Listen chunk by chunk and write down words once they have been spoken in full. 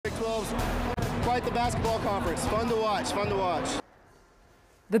quite the basketball conference. Fun to watch, fun to watch.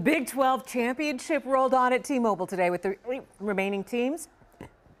 The Big 12 championship rolled on at T-Mobile today with the remaining teams.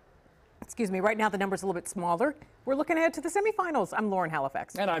 Excuse me, right now the number's a little bit smaller. We're looking ahead to the semifinals. I'm Lauren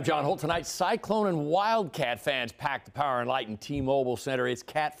Halifax. And I'm John Holt. Tonight, Cyclone and Wildcat fans pack the Power and Light in T-Mobile Center. It's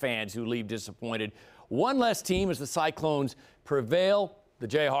Cat fans who leave disappointed. One less team as the Cyclones prevail. The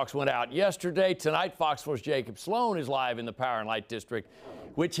Jayhawks went out yesterday. Tonight, Fox 4's Jacob Sloan is live in the Power and Light District,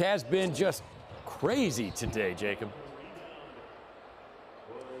 which has been just crazy today, Jacob.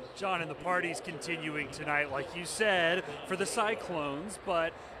 John, and the party's continuing tonight, like you said, for the Cyclones,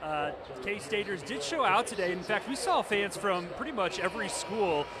 but K-Staters did show out today. In fact, we saw fans from pretty much every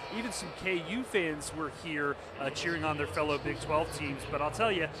school. Even some KU fans were here cheering on their fellow Big 12 teams. But I'll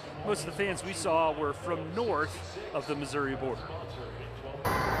tell you, most of the fans we saw were from north of the Missouri border.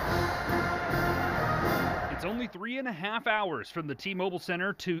 It's only 3.5 hours from the T-Mobile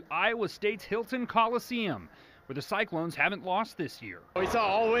Center to Iowa State's Hilton Coliseum, where the Cyclones haven't lost this year. We saw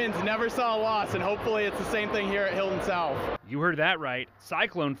all wins, never saw a loss, and hopefully it's the same thing here at Hilton South. You heard that right.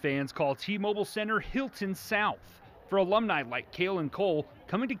 Cyclone fans call T-Mobile Center Hilton South. For alumni like Cale and Cole,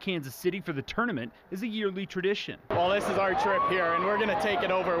 coming to Kansas City for the tournament is a yearly tradition. Well, this is our trip here, and we're going to take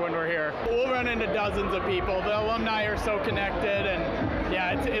it over when we're here. We'll run into dozens of people. The alumni are so connected, and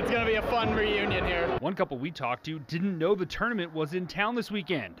yeah, it's going to be a fun reunion here. One couple we talked to didn't know the tournament was in town this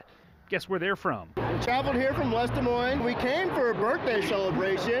weekend. Guess where they're from? We traveled here from West Des Moines. We came for a birthday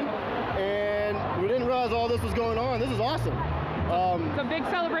celebration, and we didn't realize all this was going on. This is awesome. It's a big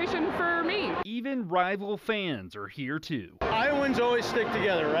celebration for me. Even rival fans are here too. Iowans always stick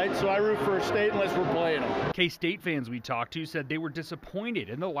together, right? So I root for a state unless we're playing them. K-State fans we talked to said they were disappointed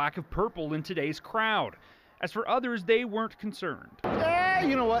in the lack of purple in today's crowd. As for others, they weren't concerned.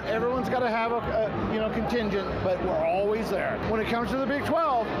 You know what? Everyone's got to have a contingent, but we're always there. When it comes to the Big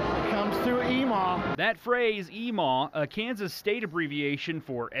 12, it comes through EMAW. That phrase, EMAW, a Kansas State abbreviation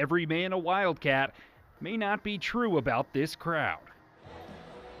for every man a Wildcat, may not be true about this crowd.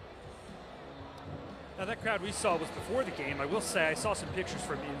 Now that crowd we saw was before the game. I will say I saw some pictures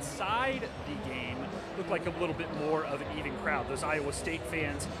from inside the game. Looked like a little bit more of an even crowd. Those Iowa State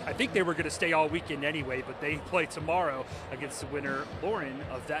fans, I think they were going to stay all weekend anyway, but they play tomorrow against the winner, Lauren,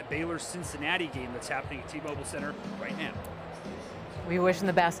 of that Baylor-Cincinnati game that's happening at T-Mobile Center right now. We wish them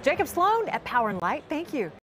the best. Jacob Sloan at Power and Light, thank you.